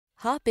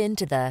Hop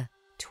into the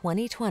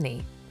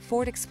 2020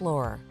 Ford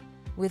Explorer.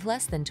 With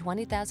less than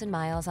 20,000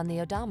 miles on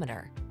the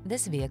odometer,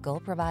 this vehicle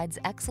provides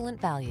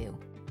excellent value.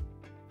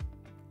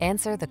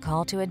 Answer the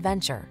call to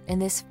adventure in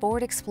this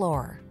Ford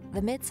Explorer, the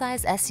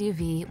midsize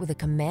SUV with a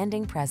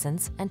commanding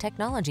presence and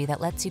technology that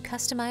lets you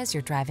customize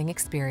your driving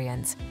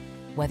experience.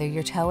 Whether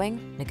you're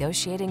towing,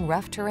 negotiating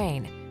rough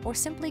terrain, or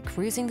simply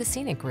cruising the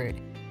scenic route,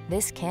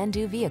 this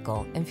can-do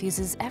vehicle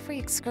infuses every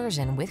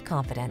excursion with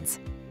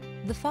confidence.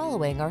 The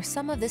following are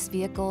some of this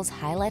vehicle's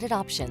highlighted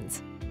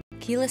options: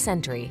 keyless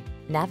entry,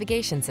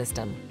 navigation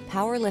system,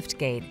 power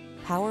liftgate,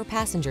 power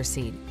passenger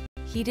seat,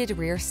 heated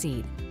rear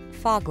seat,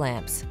 fog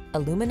lamps,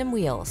 aluminum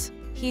wheels,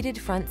 heated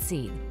front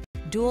seat,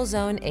 dual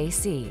zone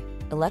AC,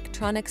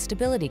 electronic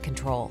stability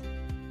control.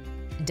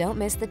 Don't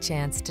miss the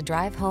chance to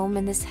drive home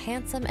in this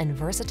handsome and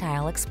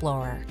versatile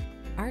Explorer.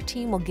 Our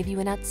team will give you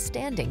an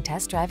outstanding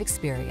test drive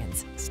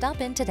experience.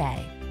 Stop in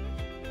today.